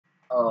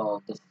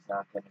Oh, this is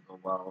not gonna go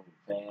well,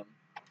 fam.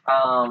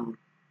 Um,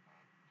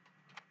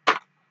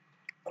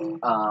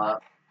 uh,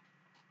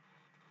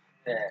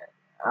 eh,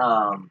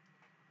 um,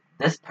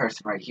 this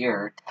person right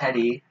here,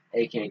 Teddy,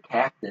 aka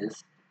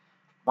Cactus,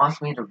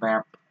 wants me to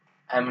rap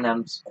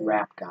Eminem's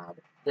Rap God.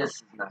 This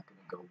is not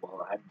gonna go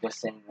well. I'm just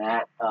saying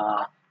that.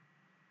 Uh,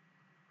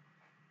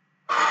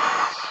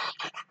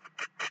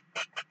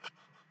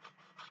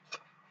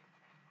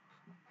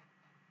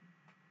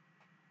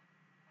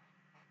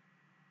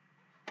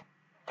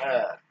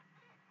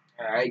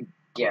 I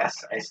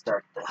guess I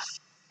start this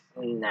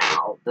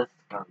now. This is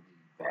gonna be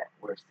bad.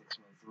 Worst 6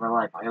 months of my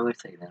life. I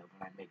always say that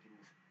when I'm making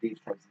these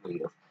types of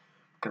videos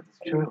because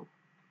it's true.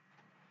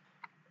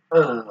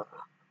 Uh,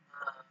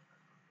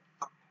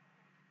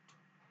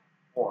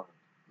 or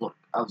look,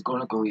 I was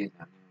gonna go in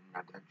on you and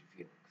not hurt your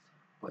feelings,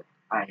 but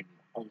I am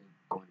only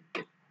going to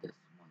get this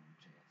one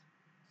chance.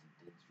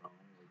 Something's wrong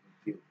with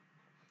you feel.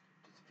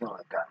 Just feel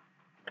like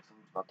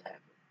something's about to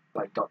happen,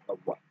 but I don't know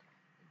what.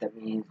 If that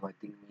means what I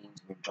think it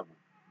means we're in trouble,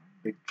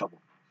 big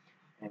trouble.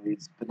 And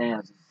these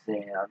bananas say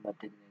I'm not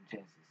taking any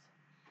chances.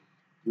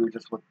 You were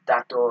just with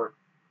that door.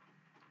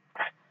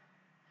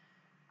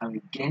 I'm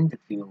beginning to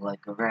feel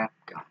like a rap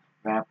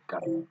guy.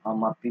 All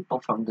my people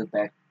from the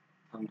back,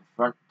 from the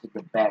front to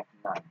the back,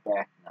 not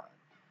back, not.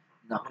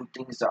 Now who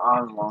thinks their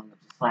arm long as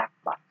a slap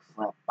box.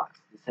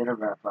 They say to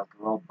rap like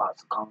a robot,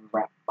 so call me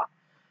rap bot.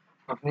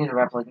 But for me to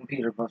rap like a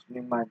computer must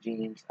be my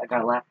jeans. I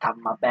got a laptop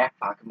in my back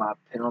pocket, my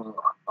pedals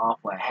off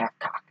with a half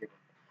cock.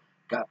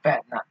 Got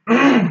fat knot.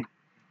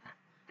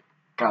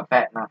 Got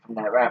fat knot from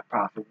that rap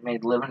profit.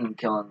 Made living and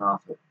killing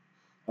off it.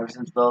 Ever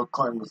since Bill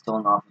Clinton was still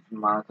in office,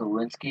 Monica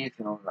Lewinsky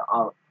feeling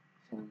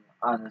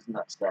on his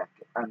nutsack.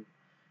 I'm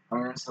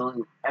gonna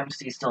salute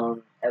MC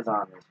Stone as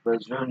honest, but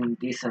it's rude and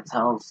decent as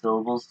hell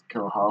syllables,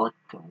 kill holic,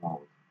 kill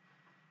mold.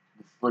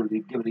 This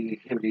flippity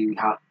gibbity hibbity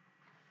hot.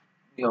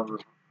 You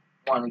don't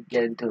want to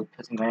get into a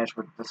pissing match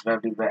with this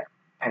celebrity rap,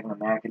 packing a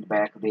Mac in the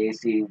back of the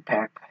AC,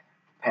 pack,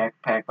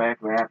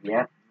 rap,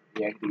 yep,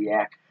 yakety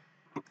yak.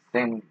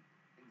 Same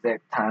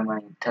exact time I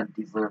attempt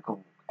these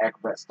lyrical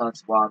acrobat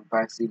stunts while I'm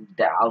practicing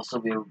that I'll still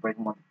be able to break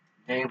them on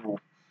the table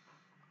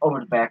over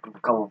the back of a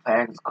couple of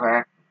packs,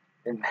 cracked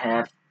in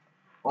half.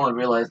 Only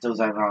realized it was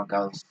ironic I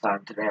was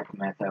signed to the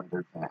aftermath after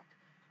the fact.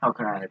 How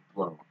can I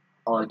blow?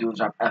 All I do is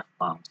drop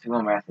F-bombs.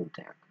 Female wrath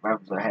attack.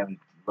 Rappers are having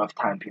a rough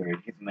time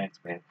period. He's a max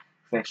bad.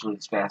 Sexually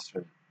it's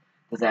faster.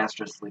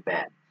 Disastrously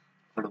bad.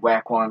 For the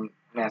whack one,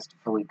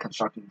 masterfully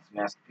constructing this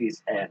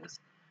masterpiece as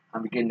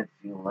I'm beginning to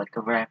feel like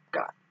a rap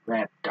god.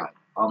 Rap god.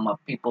 All my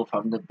people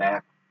from the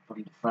back,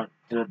 from the front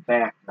to the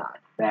back, not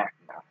back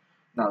now.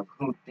 Now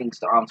who thinks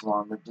the arms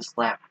long? They're just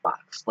slap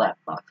box.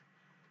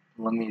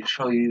 Let me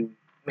show you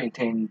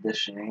maintaining this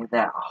shit ain't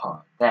that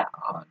hard.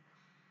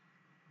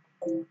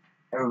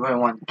 Everybody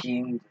wants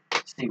Keen's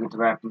secret to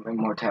rap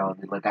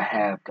immortality like I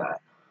have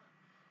got.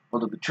 Well,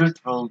 to be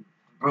truthful,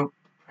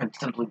 blueprint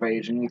simply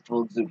rage and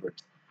youthful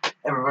exuberance.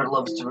 Everybody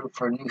loves to root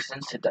for a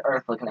nuisance, hit the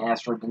earth like an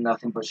asteroid to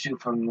nothing but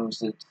shoot from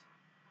nuisance.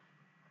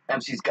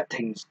 MC's got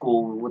taken to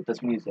school with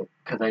this music,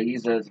 cause I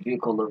use it as a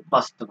vehicle to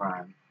bust the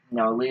rhyme.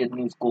 Now I lead a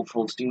new school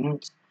full of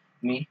students.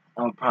 Me,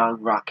 I'm a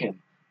proud rock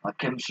him.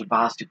 Like him,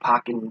 Shabazz,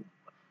 Tupac, and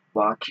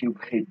while Cube,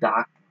 hey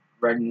Doc,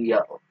 red and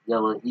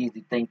yellow,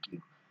 easy, thank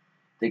you.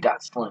 They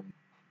got slim.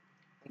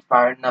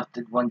 Inspired enough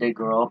to one day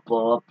grow up,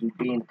 blow up, and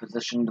be in a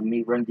position to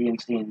meet Run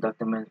DMC and induct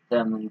them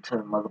into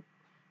the mother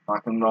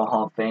rock and roll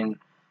Hall of Fame.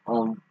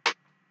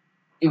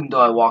 Even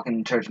though I walk in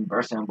the church and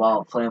burst in a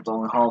ball of flames,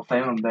 only Hall of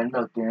Fame and been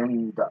inducted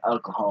in the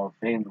Alcohol of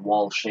Fame, the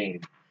Wall of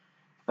Shame.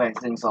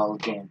 Thanks things all the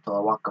game till I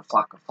walk a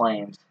flock of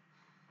flames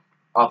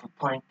off of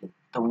plankton.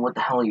 Tell me what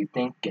the hell are you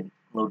thinking,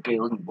 little gay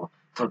looking boy?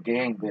 So gay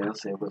and gay,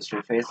 say with a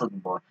straight face looking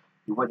boy.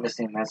 You're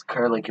witnessing a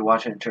massacre like you're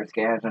watching a church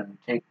gathering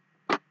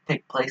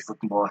take place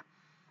looking boy.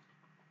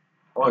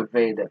 Or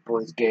Vay, that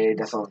boy's gay,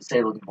 that's all to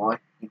say looking boy.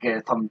 You get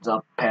a thumbs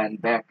up, pat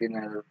and back, and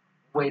a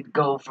way to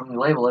go from the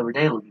label every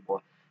day looking boy.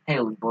 Hey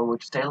looking boy,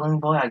 what you say looking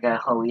boy? I got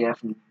a hell yeah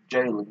from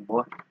Jay looking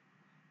boy.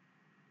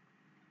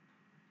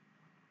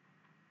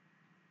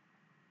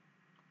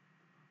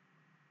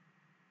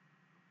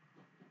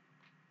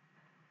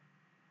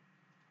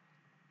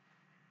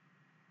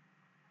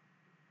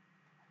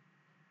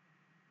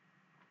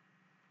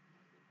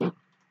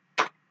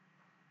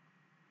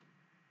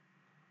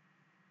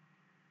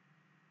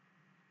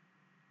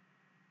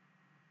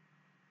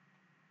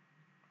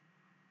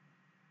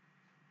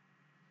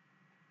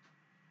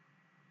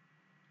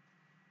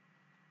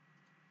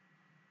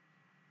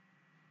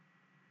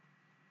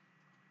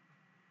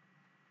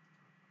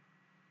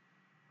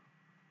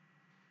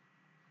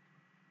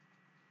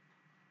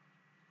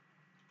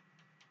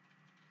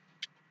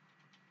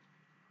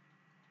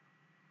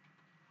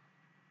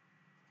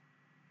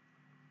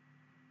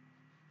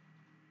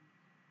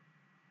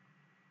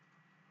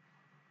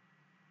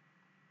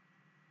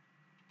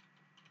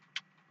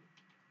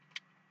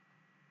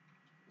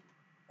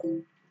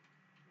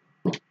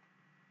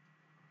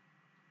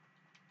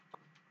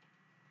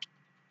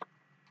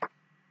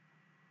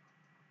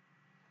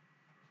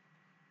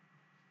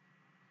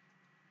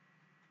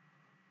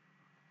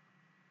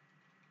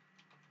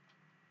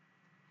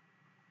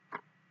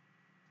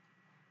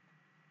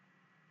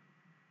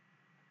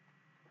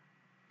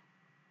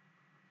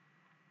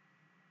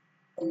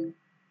 Alright.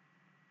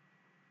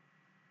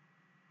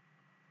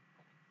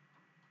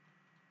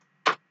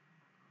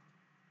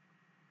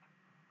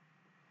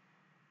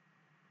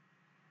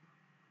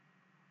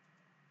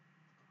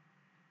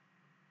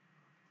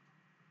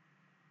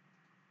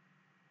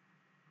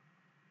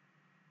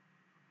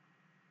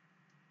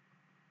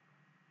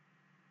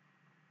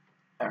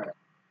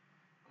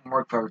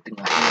 Work for everything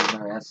I have.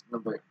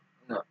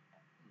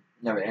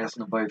 Never asked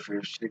nobody for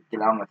your shit.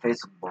 Get out of my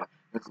face, little boy.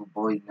 Little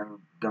boy, you never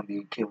gonna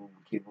be capable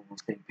of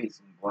staying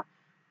patient, boy.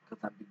 Cause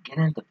I'm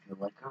beginning to feel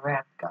like a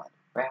rap god.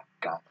 Rap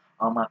god.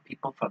 All my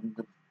people from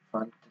the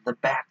front to the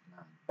back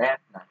now.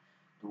 Back now.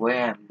 The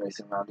way I'm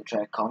racing around the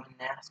track, call me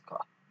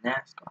NASCAR.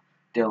 NASCAR.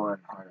 Dylan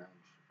Hart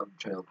on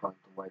the trail park,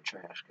 the white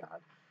trash god.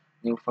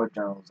 New for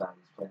journals on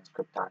this playing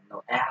script on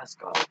no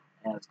Asgard.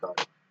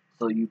 Asgard.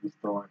 So you be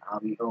throwing, I'll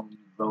be only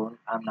rolling.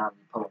 I'm not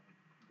be potent.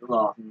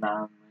 Law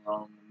now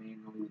on the main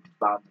with the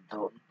bombs and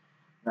totem.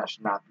 I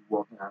should not be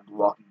walking on the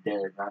walking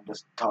dead. I'm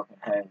just talking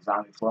heads,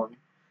 zombie floating.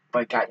 But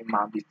I got your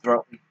mom be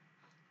throating.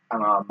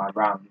 I'm on my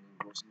round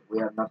noodles. We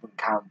have nothing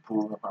common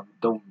pool. I'm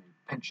a donut.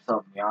 Pinch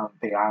yourself in the arm,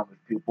 pay homage,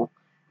 people.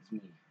 It's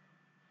me.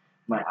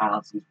 My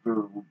honesty is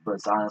brutal, but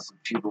it's honestly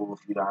futile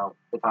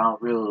if I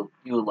don't really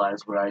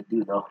utilize what I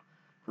do though.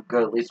 For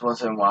good at least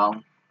once in a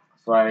while.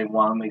 So I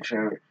want to make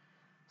sure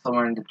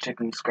somewhere in the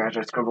chicken scratch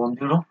I scribble and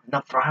doodle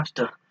enough rhymes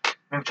to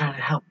maybe try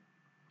to help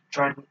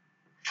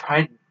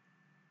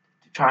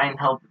try and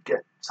help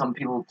get some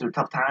people through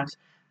tough times.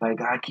 But I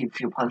gotta keep a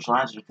few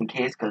punchlines just in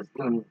case, cause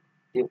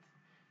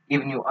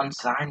even you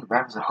unsigned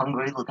rappers are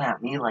hungry looking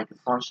at me like it's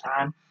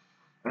lunchtime.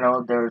 You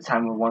know, there was a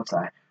time when once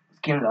I was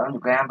given to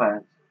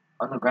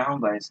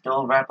underground, but I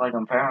still rap like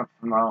I'm parent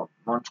from my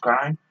lunch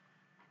grind.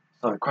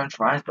 So I crunch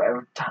rhymes,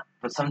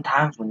 but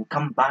sometimes when you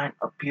combine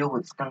appeal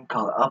with skunk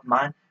color of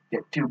mine,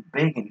 get too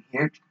big and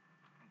here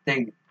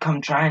they come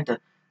trying to,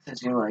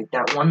 since you like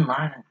that one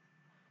line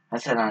I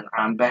said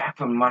I'm back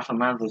from Marshall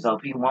Mathers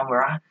LP1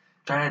 where I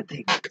tried to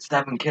take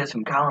 7 kids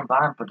from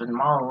Columbine, put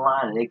them all in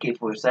line, an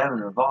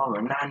AK-47,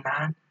 revolver,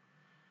 9.9.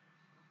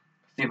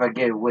 See if I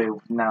get away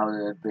with now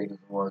that as big as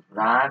it was. But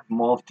I've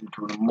morphed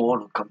into an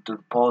immortal, come through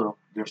the portal.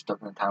 You're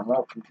stuck in a time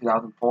warp from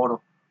 2000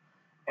 portal.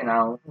 And I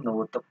don't know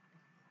what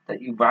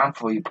that you rhyme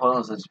for, you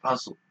pointless as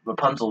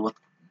Rapunzel with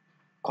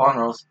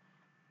cornrows,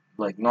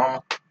 like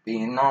normal,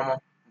 being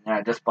normal. And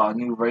I just bought a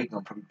new ray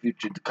gun from the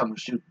future to come and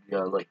shoot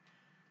like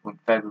when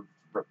Fab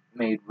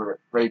made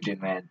Ray J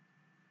mad.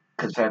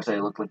 Because Fab said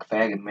he looked like a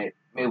fag and made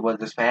what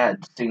this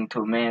fad singing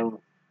to a man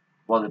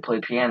while they play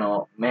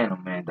piano. Man, oh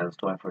man, that was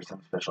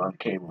 24/7 special on the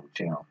cable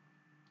channel.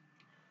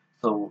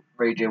 So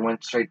Ray J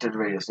went straight to the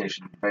radio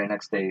station the very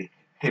next day.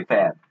 Hey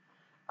Fab,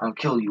 I'll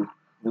kill you.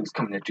 Luke's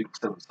coming at you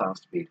still with sound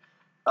speed.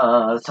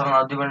 Something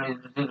I'll do.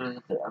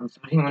 I'm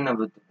superhuman,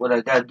 but what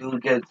I gotta do to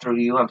get it through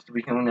to you, I'm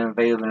superhuman and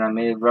innovative, and I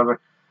made of rubber.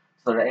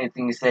 So that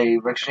anything you say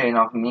ricocheting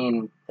off of me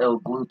and it'll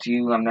glue to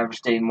you. I'm never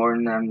staying more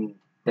than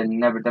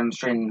never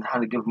demonstrating how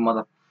to give a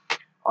mother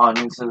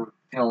audience a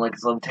feeling like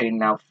it's levitating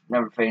now,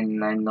 never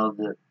fading. And I know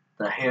that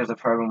the hairs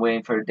of her been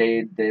waiting for a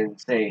day they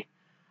didn't say.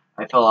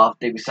 I fell off,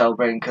 they be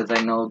celebrating because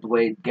I know the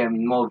way to get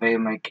me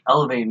motivated, make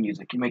elevated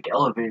music. You make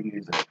elevated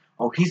music.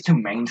 Oh, he's too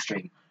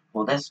mainstream.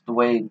 Well, that's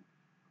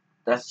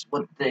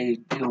what they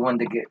do when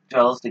they get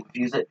jealous, they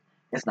confuse it.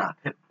 It's not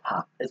hip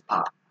hop, it's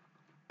pop.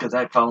 Because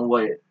I found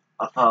a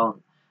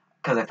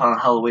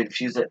hell of a way to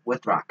fuse it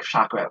with rock,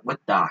 shock rap,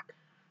 with doc.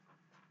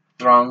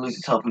 Throw and lose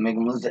yourself and make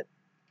them lose it.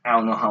 I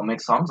don't know how to make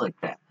songs like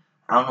that.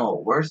 I don't know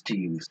what words to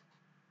use.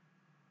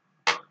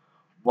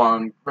 While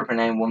I'm ripping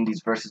any one of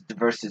these verses to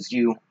verses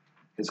you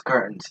is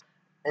curtains.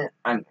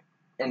 I'm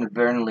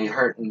inadvertently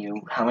hurting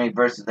you. How many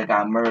verses I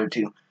got murdered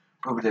to?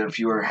 Prove that if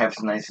you were half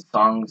as nice as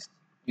songs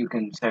you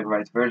can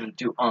sacrifice version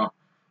to,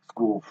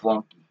 school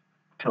flunky,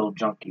 pill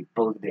junkie,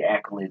 full of the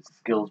accolades,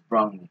 skills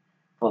brung me,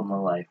 full of my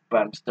life,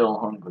 but I'm still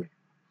hungry.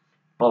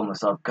 Full of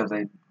myself because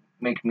they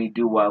make me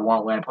do what I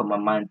want when I put my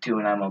mind to,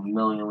 and I'm a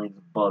million leagues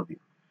above you.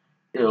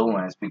 Ill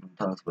when I speak in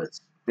tongues, but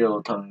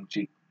still tongue in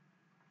cheek.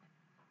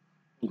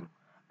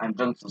 I'm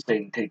drunk so stay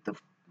and take the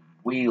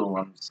wheel,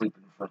 I'm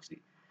sleeping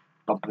fussy.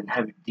 Bumping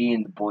heavy D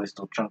and the boy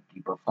still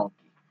chunky but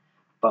funky.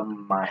 But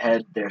in my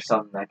head there's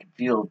something I can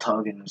feel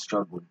tugging and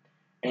struggling.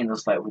 Ain't no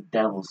fight with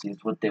devils,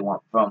 is what they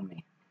want from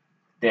me.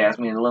 They ask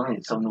me to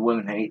eliminate some of the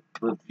women hate,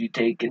 but if you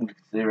take into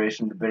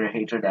consideration the bitter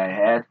hatred I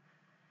had,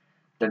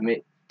 then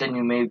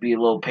you may be a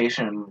little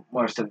patient and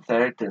more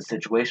sympathetic to the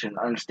situation,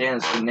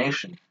 understand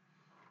discrimination.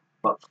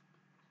 But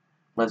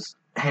let's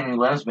Henry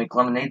Lemons make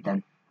lemonade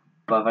then.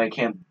 But if I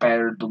can't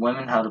batter the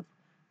women, how the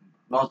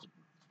most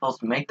supposed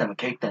to make them a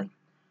cake then?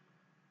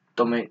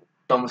 Don't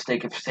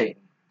mistake it for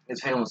Satan.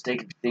 It's a fatal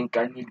mistake if you think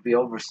I need to be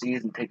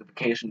overseas and take a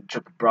vacation,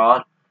 trip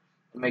abroad,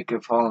 and make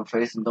your fall in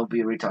face and don't be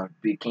a retard.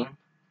 Be a king?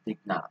 Think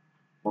not.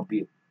 Won't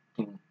be a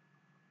king.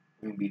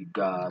 You're gonna be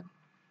God.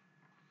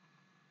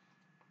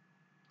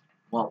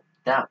 Well,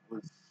 that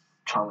was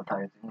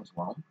traumatizing as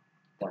well.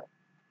 That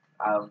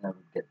I'll never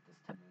get this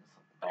 10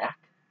 minutes back.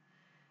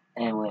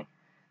 Anyway,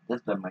 this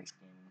has been my scheme.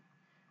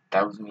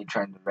 That was me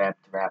trying to rap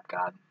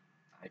God.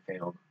 I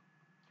failed.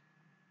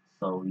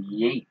 So,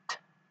 yeet.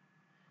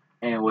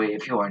 Anyway,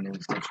 if you are new,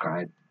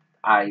 subscribe.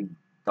 I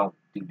don't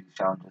do these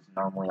challenges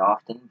normally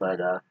often,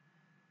 but,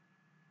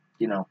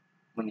 you know,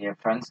 when you have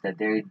friends that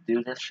dare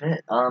do this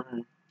shit,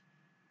 kind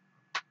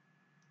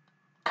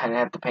of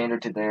have to pander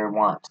to their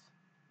wants.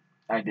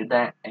 I did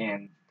that,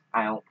 and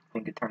I don't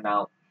think it turned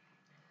out.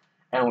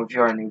 And if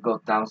you are new, go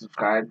down,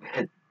 subscribe,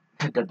 hit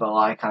the bell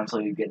icon so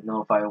you get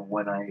notified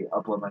when I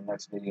upload my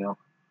next video.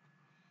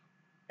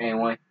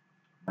 Anyway,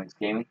 Mike's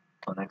Gaming.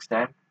 Till next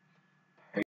time.